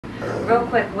Real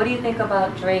quick, what do you think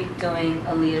about Drake doing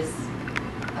Aaliyah's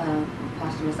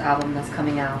posthumous album that's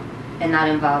coming out and not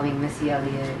involving Missy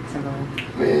Elliott, Timbaland?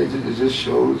 I mean, it just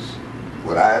shows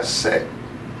what I have said.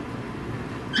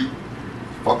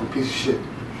 Fucking piece of shit.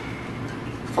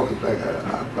 Fucking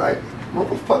like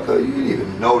motherfucker, you didn't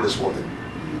even know this woman.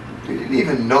 You didn't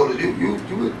even know that you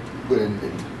were in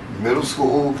middle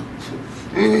school.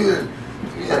 You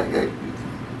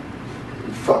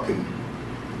fucking,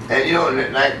 and you know,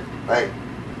 like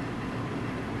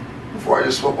before I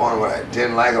just spoke on what I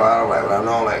didn't like or I don't like, but I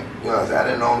know, like, you know, I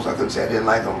didn't know him, so I couldn't say I didn't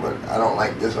like him, but I don't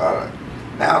like this or I don't.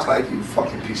 Now it's like, you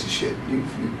fucking piece of shit. You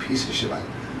piece of shit. Like,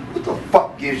 what the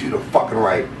fuck gives you the fucking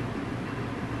right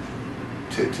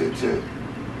to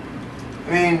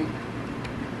I mean,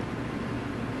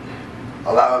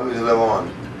 allow me to live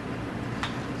on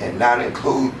and not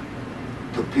include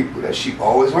the people that she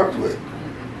always worked with,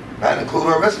 not include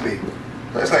her recipe.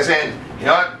 So it's like saying, you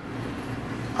know what,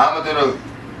 I'm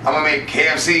gonna make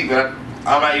KFC, but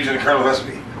I'm not using the Colonel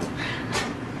recipe.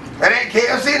 That ain't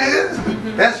KFC,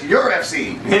 nigga. That's your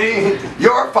FC.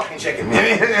 Your fucking chicken. That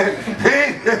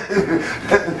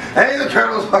ain't the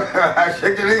Colonel's fucking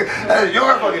chicken, nigga. That's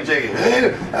your fucking chicken.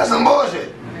 That's some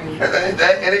bullshit.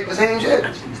 That ain't the same shit.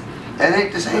 That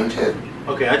ain't the same shit.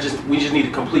 Okay, we just need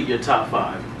to complete your top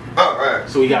 5. Oh, right.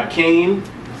 So we got Kane,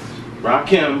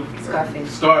 Rakim,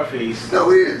 Scarface. No,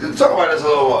 we talk about this a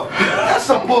little while. That's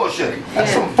some bullshit.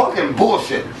 That's some fucking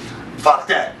bullshit. Fuck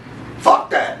that. Fuck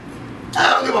that. I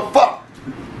don't give a fuck.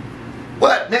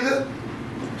 What, nigga?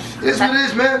 It's what it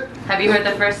is, man. Have you heard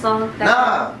the first song?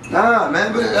 Nah,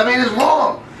 man. But I mean, it's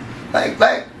wrong. Like,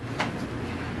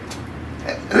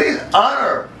 at least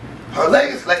honor her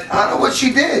legacy. Like, honor what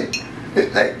she did.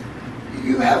 Like,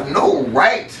 you have no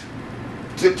right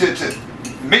to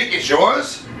make it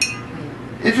yours.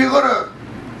 If you're gonna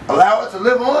allow it to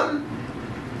live on,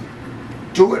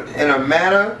 do it in a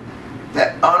manner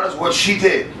that honors what she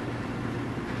did.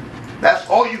 That's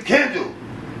all you can do.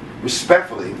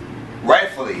 Respectfully,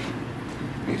 rightfully.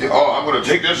 You think, oh, I'm gonna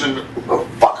take this and who the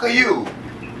fuck are you?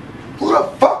 Who the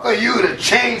fuck are you to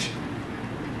change?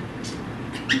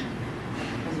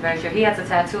 It's very true. He has a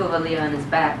tattoo of Aaliyah on his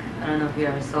back. I don't know if you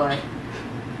ever saw it.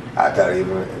 I thought has he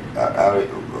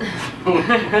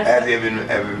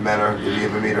ever met her? Did he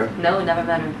ever meet her? No, never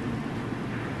met her.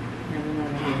 Never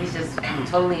met her. He's just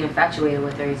totally infatuated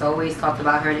with her. He's always talked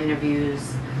about her in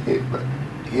interviews.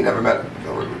 He never met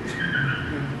her.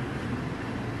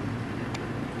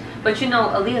 But you know,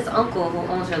 Aaliyah's uncle, who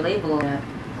owns her label.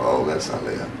 Oh, that's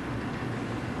Aaliyah.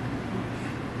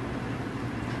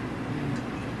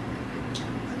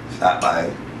 It's not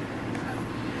mine.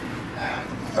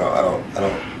 I don't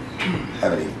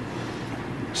have any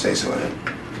say so in it.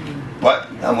 But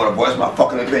I'm gonna voice my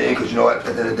fucking opinion because you know what?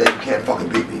 At the end of the day, you can't fucking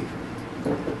beat me.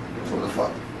 What the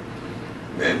fuck,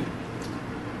 man?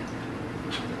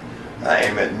 I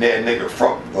ain't met near nigga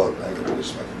from. Well, I ain't gonna do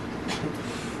this fucking.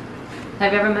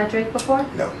 Have you ever met Drake before?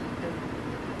 No.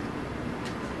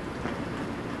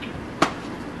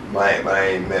 But I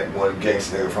ain't met one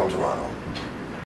gangster nigga from Toronto.